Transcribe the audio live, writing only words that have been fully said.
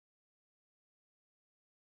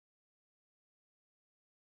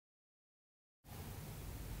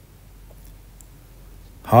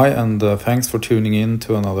Hi, and thanks for tuning in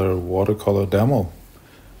to another watercolor demo.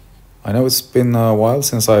 I know it's been a while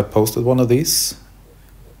since I posted one of these.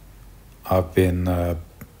 I've been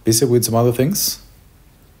busy with some other things.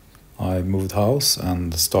 I moved house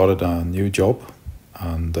and started a new job,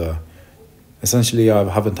 and essentially I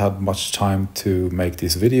haven't had much time to make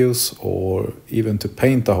these videos or even to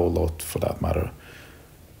paint a whole lot for that matter.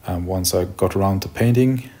 And once I got around to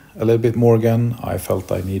painting a little bit more again, I felt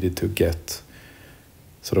I needed to get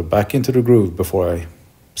sort of back into the groove before I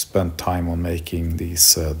spent time on making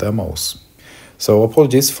these demos. So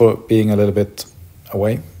apologies for being a little bit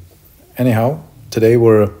away. Anyhow, today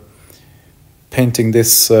we're painting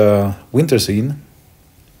this winter scene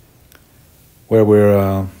where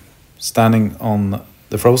we're standing on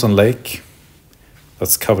the frozen lake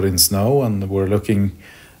that's covered in snow, and we're looking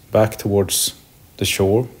back towards the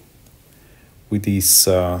shore with these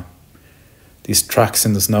tracks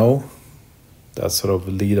in the snow that sort of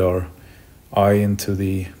lead our eye into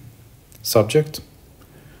the subject.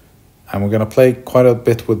 And we're going to play quite a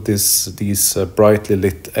bit with these brightly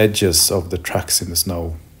lit edges of the tracks in the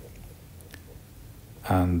snow,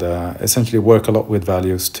 and essentially work a lot with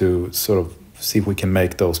values to sort of see if we can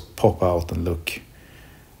make those pop out and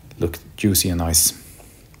look juicy and nice.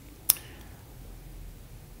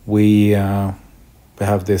 We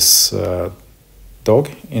have this dog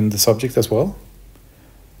in the subject as well.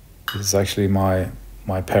 This is actually my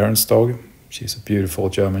parents' dog. She's a beautiful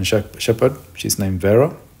German shepherd. She's named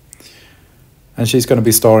Vera, and she's going to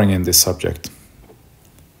be starring in this subject.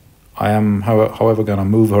 I am, however, going to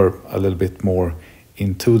move her a little bit more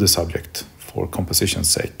into the subject for composition's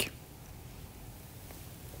sake.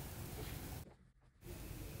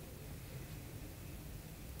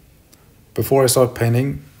 Before I start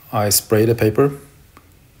painting, I spray the paper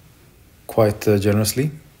quite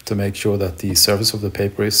generously to make sure that the surface of the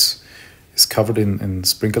paper is covered in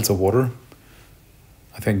sprinkles of water.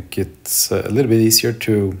 I think it's a little bit easier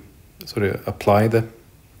to sort of apply the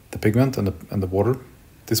pigment and the water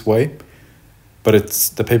this way, but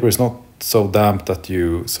the paper is not so damp that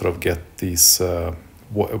you sort of get these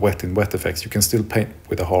wet effects. You can still paint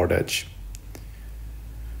with a hard edge.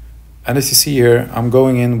 And as you see here, I'm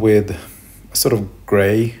going in with a sort of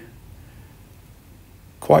gray,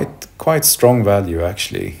 quite strong value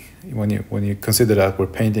actually. When you consider that we're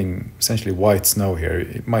painting essentially white snow here,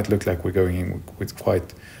 it might look like we're going in with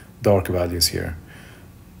quite dark values here.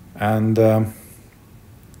 And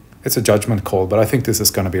it's a judgment call, but I think this is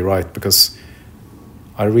going to be right because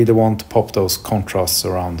I really want to pop those contrasts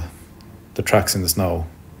around the tracks in the snow.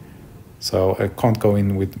 So I can't go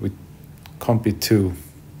in can't be too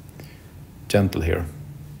gentle here.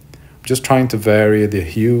 I'm just trying to vary the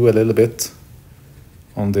hue a little bit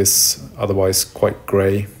on this otherwise quite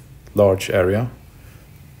gray large area.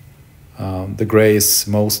 The gray is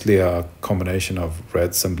mostly a combination of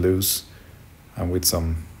reds and blues, and with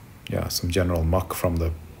some general muck from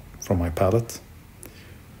my palette.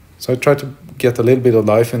 So I try to get a little bit of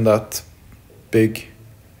life in that big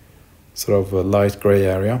sort of light gray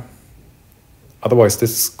area. Otherwise,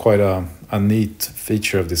 this is quite a neat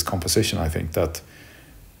feature of this composition. I think that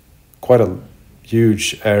quite a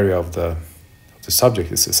huge area of the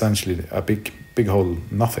subject is essentially a big whole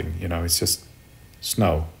nothing, it's just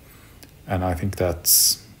snow. And I think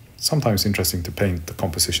that's sometimes interesting to paint the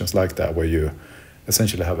compositions like that, where you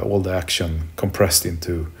essentially have all the action compressed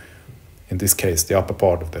into, in this case, the upper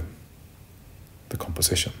part of the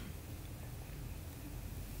composition.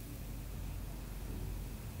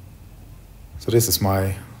 So this is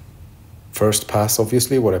my first pass,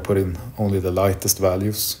 obviously, where I put in only the lightest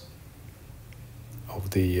values of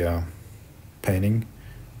the painting.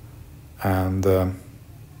 And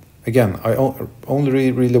again, I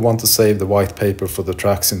only really want to save the white paper for the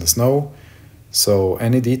tracks in the snow. So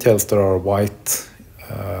any details that are white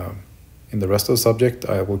in the rest of the subject,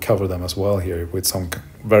 I will cover them as well here with some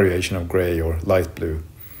variation of gray or light blue.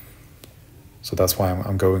 So that's why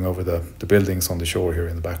I'm going over the buildings on the shore here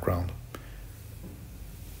in the background.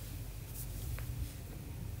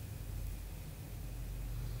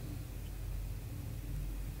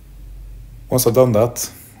 Once I've done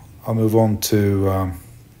that, I'll move on to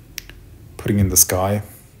putting in the sky.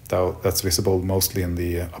 That's visible mostly in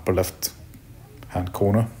the upper left hand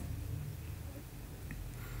corner.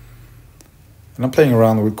 And I'm playing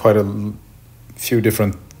around with quite a few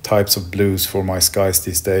different types of blues for my skies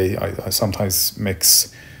these days. I sometimes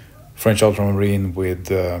mix French ultramarine with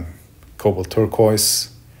cobalt turquoise.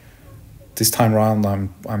 This time around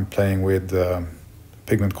I'm playing with a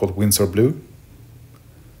pigment called Winsor blue,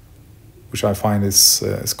 which I find is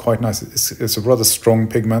quite nice. It's a rather strong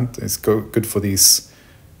pigment. It's good for these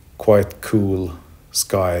quite cool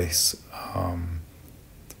skies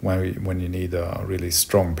when you need a really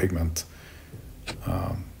strong pigment.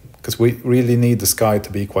 Because we really need the sky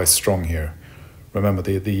to be quite strong here. Remember,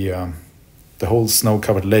 the whole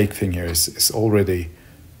snow-covered lake thing here is already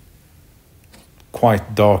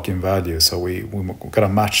quite dark in value, so we gotta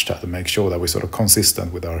match that and make sure that we're sort of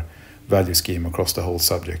consistent with our value scheme across the whole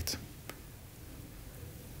subject.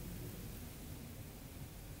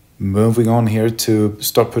 Moving on here to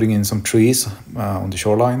start putting in some trees on the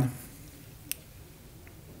shoreline.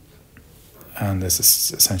 And this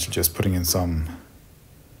is essentially just putting in some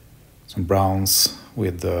browns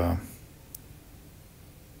with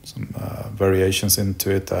some variations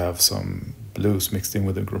into it. I have some blues mixed in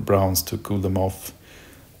with the browns to cool them off,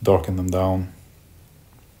 darken them down.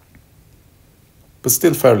 But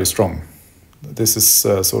still fairly strong. This is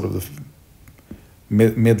sort of the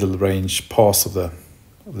middle range pass of the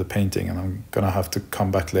painting, and I'm gonna have to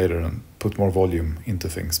come back later and put more volume into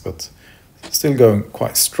things, but still going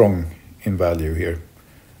quite strong in value here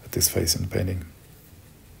at this phase in the painting.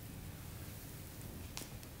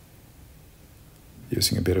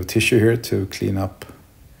 Using a bit of tissue here to clean up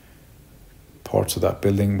parts of that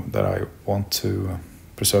building that I want to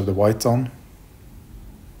preserve the white on.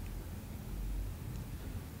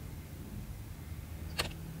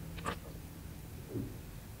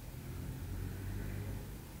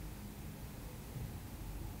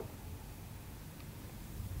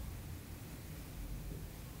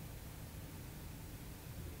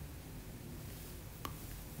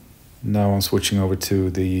 Now I'm switching over to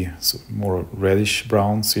the more reddish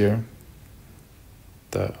browns here.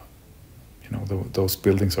 Those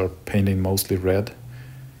buildings are painted mostly red.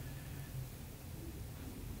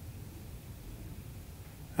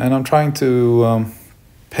 And I'm trying to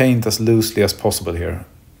paint as loosely as possible here.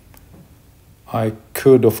 I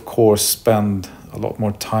could, of course, spend a lot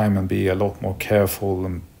more time and be a lot more careful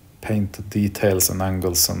and paint the details and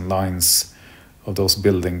angles and lines of those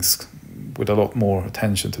buildings with a lot more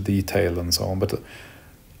attention to detail and so on. But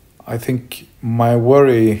I think my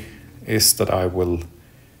worry is that I will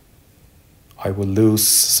lose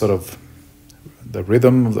sort of the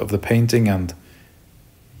rhythm of the painting and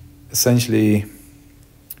essentially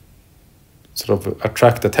sort of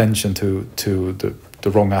attract attention to the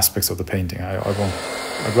wrong aspects of the painting.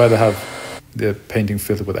 I'd rather have the painting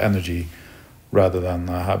filled with energy rather than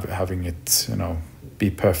having it, be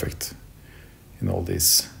perfect in all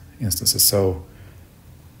these instances. So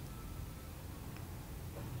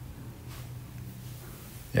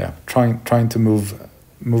yeah, trying to move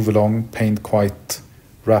along, paint quite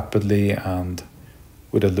rapidly and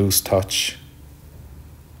with a loose touch.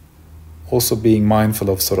 Also being mindful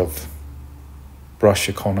of sort of brush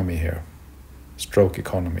economy here, stroke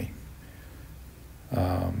economy.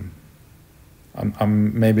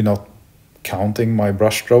 I'm maybe not counting my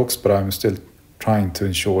brush strokes, but I'm still trying to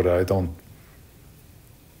ensure that I don't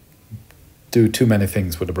do too many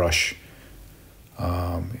things with the brush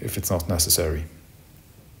if it's not necessary.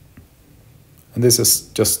 And this is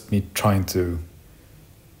just me trying to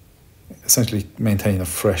essentially maintain a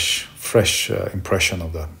fresh impression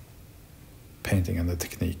of the painting and the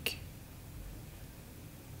technique.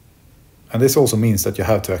 And this also means that you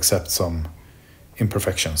have to accept some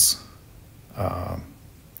imperfections.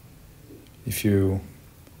 If you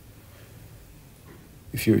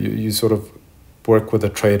sort of work with a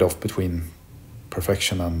trade-off between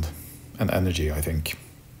perfection and energy, I think.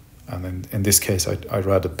 And in this case, I'd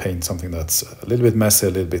rather paint something that's a little bit messy, a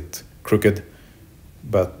little bit crooked,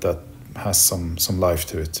 but that has some life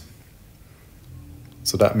to it.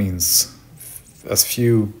 So that means as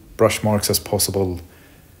few brush marks as possible,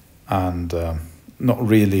 and not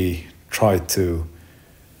really try to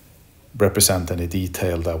represent any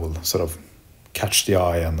detail that will sort of catch the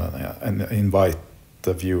eye and invite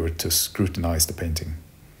the viewer to scrutinize the painting.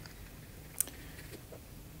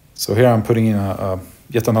 So here I'm putting in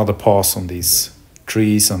yet another pass on these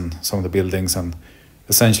trees and some of the buildings, and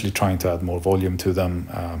essentially trying to add more volume to them,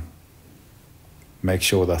 make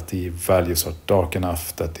sure that the values are dark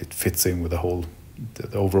enough that it fits in with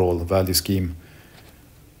the overall value scheme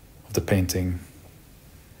of the painting.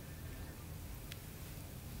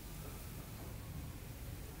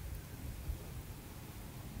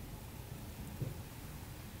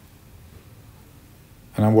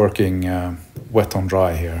 And I'm working wet on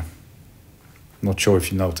dry here. Not sure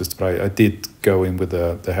if you noticed, but I did go in with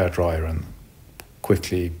the hairdryer and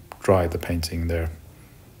quickly dry the painting there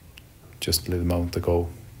just a little moment ago.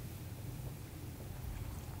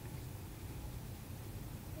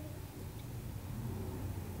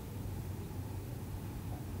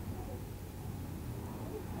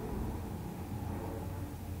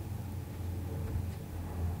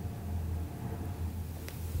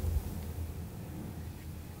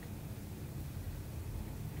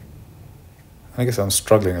 I guess I'm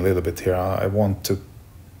struggling a little bit here. I want to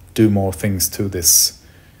do more things to this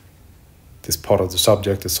part of the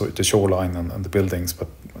subject, the shoreline and the buildings, but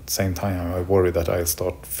at the same time I worry that I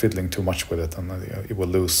start fiddling too much with it, and it will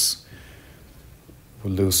lose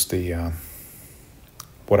the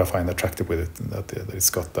what I find attractive with it, that it's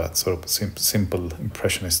got that sort of simple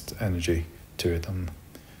impressionist energy to it. And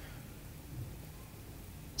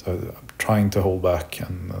so I'm trying to hold back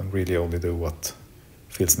and really only do what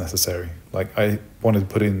feels necessary. Like, I wanted to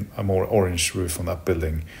put in a more orange roof on that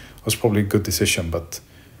building. It was probably a good decision, but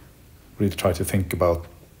really try to think about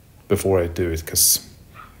before I do it, because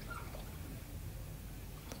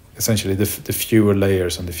essentially the fewer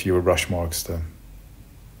layers and the fewer brush marks, the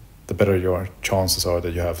better your chances are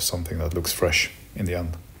that you have something that looks fresh in the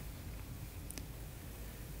end.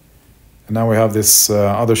 And now we have this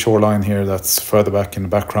other shoreline here that's further back in the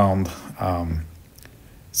background.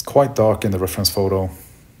 It's quite dark in the reference photo,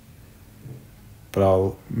 but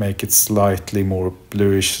I'll make it slightly more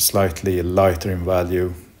bluish, slightly lighter in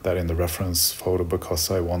value than in the reference photo, because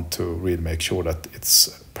I want to really make sure that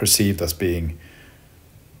it's perceived as being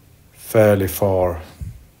fairly far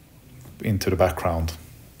into the background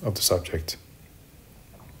of the subject.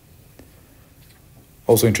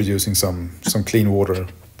 Also introducing some clean water,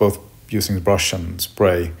 both using brush and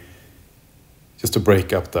spray, just to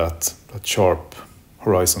break up that sharp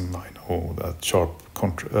horizon line, or that sharp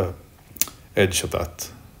edge of that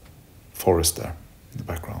forest there in the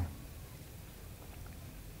background.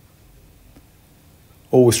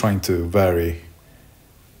 Always trying to vary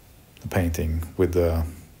the painting with the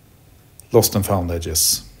lost and found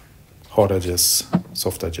edges, hard edges,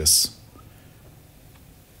 soft edges.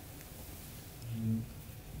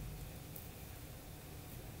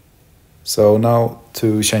 So now,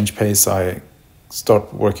 to change pace, I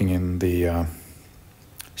start working in the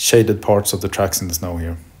shaded parts of the tracks in the snow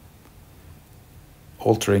here,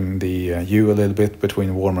 altering the hue a little bit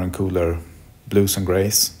between warmer and cooler blues and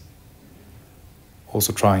grays.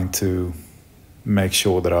 Also trying to make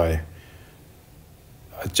sure that I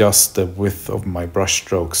adjust the width of my brush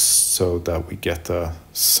strokes so that we get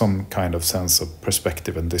some kind of sense of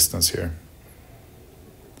perspective and distance here.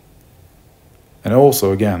 And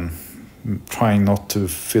also, again, trying not to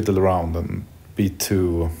fiddle around and be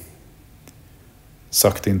too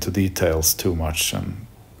sucked into details too much, and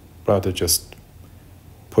rather just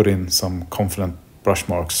put in some confident brush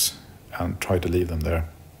marks and try to leave them there.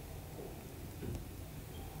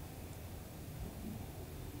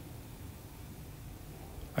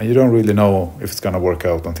 And you don't really know if it's going to work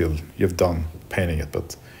out until you've done painting it,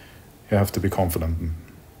 but you have to be confident and,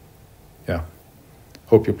 yeah,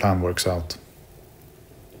 hope your plan works out.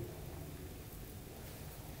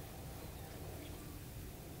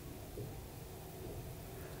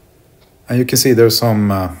 And you can see there's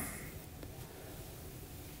some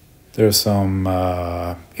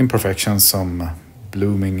imperfections, some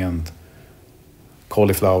blooming and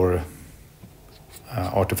cauliflower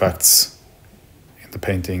artifacts in the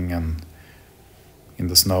painting and in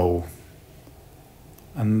the snow.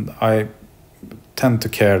 And I tend to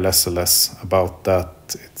care less and less about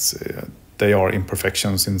that. They are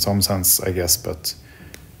imperfections in some sense, I guess, but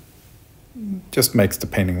just makes the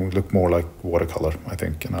painting look more like watercolor, I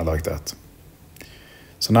think, and I like that.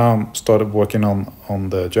 So now I'm started working on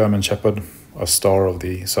the German Shepherd, a star of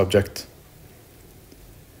the subject.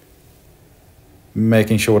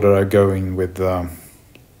 Making sure that I go in with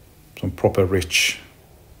some proper rich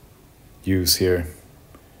hues here.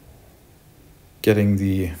 Trying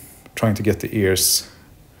to get the ears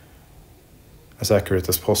as accurate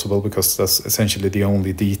as possible, because that's essentially the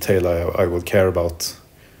only detail I will care about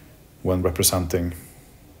when representing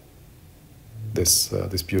this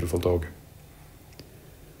beautiful dog.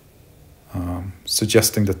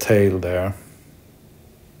 Suggesting the tail there,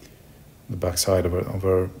 the backside of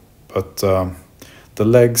her, but the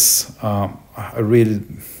legs, I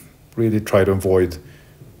really try to avoid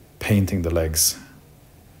painting the legs,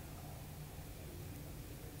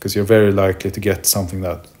 because you're very likely to get something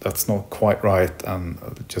that's not quite right, and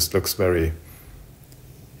it just looks very,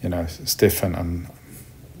 stiff and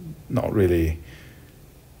not really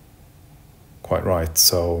quite right.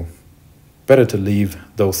 So better to leave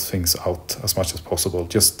those things out as much as possible,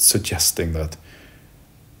 just suggesting that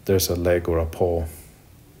there's a leg or a paw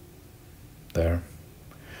there.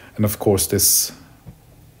 And of course this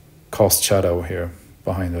cast shadow here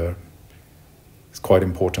behind her is quite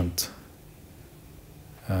important,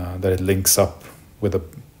 that it links up with the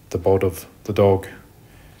body of the dog,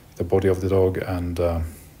 and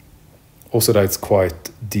also that it's quite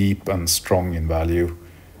deep and strong in value,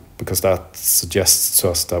 because that suggests to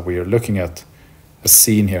us that we are looking at a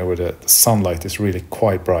scene here where the sunlight is really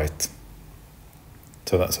quite bright.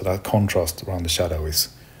 So that contrast around the shadow is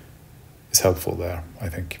helpful there, I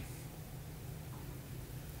think.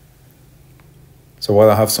 So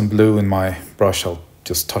while I have some blue in my brush, I'll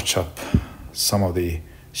just touch up some of the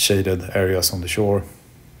shaded areas on the shore.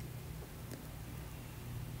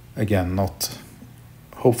 Again,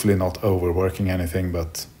 hopefully not overworking anything,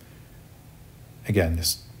 but again,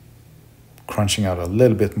 just crunching out a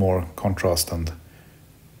little bit more contrast and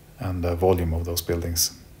volume of those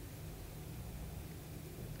buildings.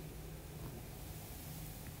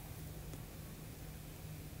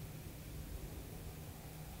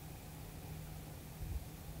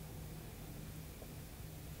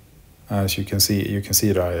 As you can see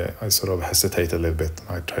that I sort of hesitate a little bit.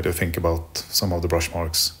 I try to think about some of the brush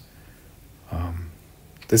marks.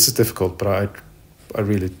 This is difficult, but I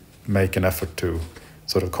really make an effort to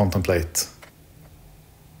sort of contemplate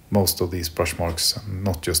most of these brush marks and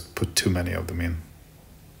not just put too many of them in.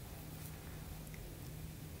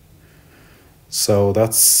 So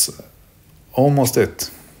that's almost it.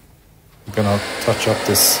 I'm gonna touch up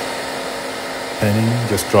this painting,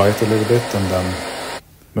 just dry it a little bit, and then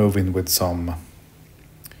move in with some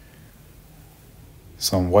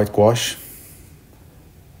white gouache.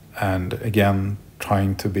 And again,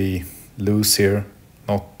 trying to be loose here,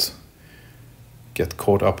 not get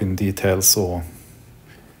caught up in details or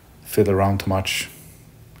fiddle around too much.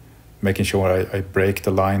 Making sure I break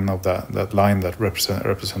the line of that line that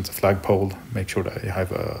represents a flagpole. Make sure that I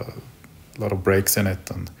have a lot of breaks in it,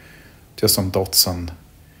 and just some dots and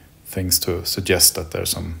things to suggest that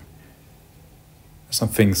there's some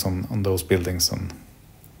things on those buildings and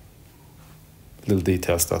little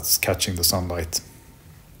details that's catching the sunlight.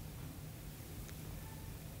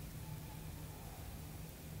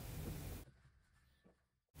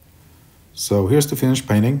 So here's the finished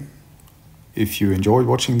painting. If you enjoyed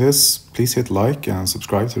watching this, please hit like and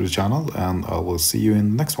subscribe to the channel, and I will see you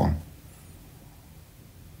in the next one.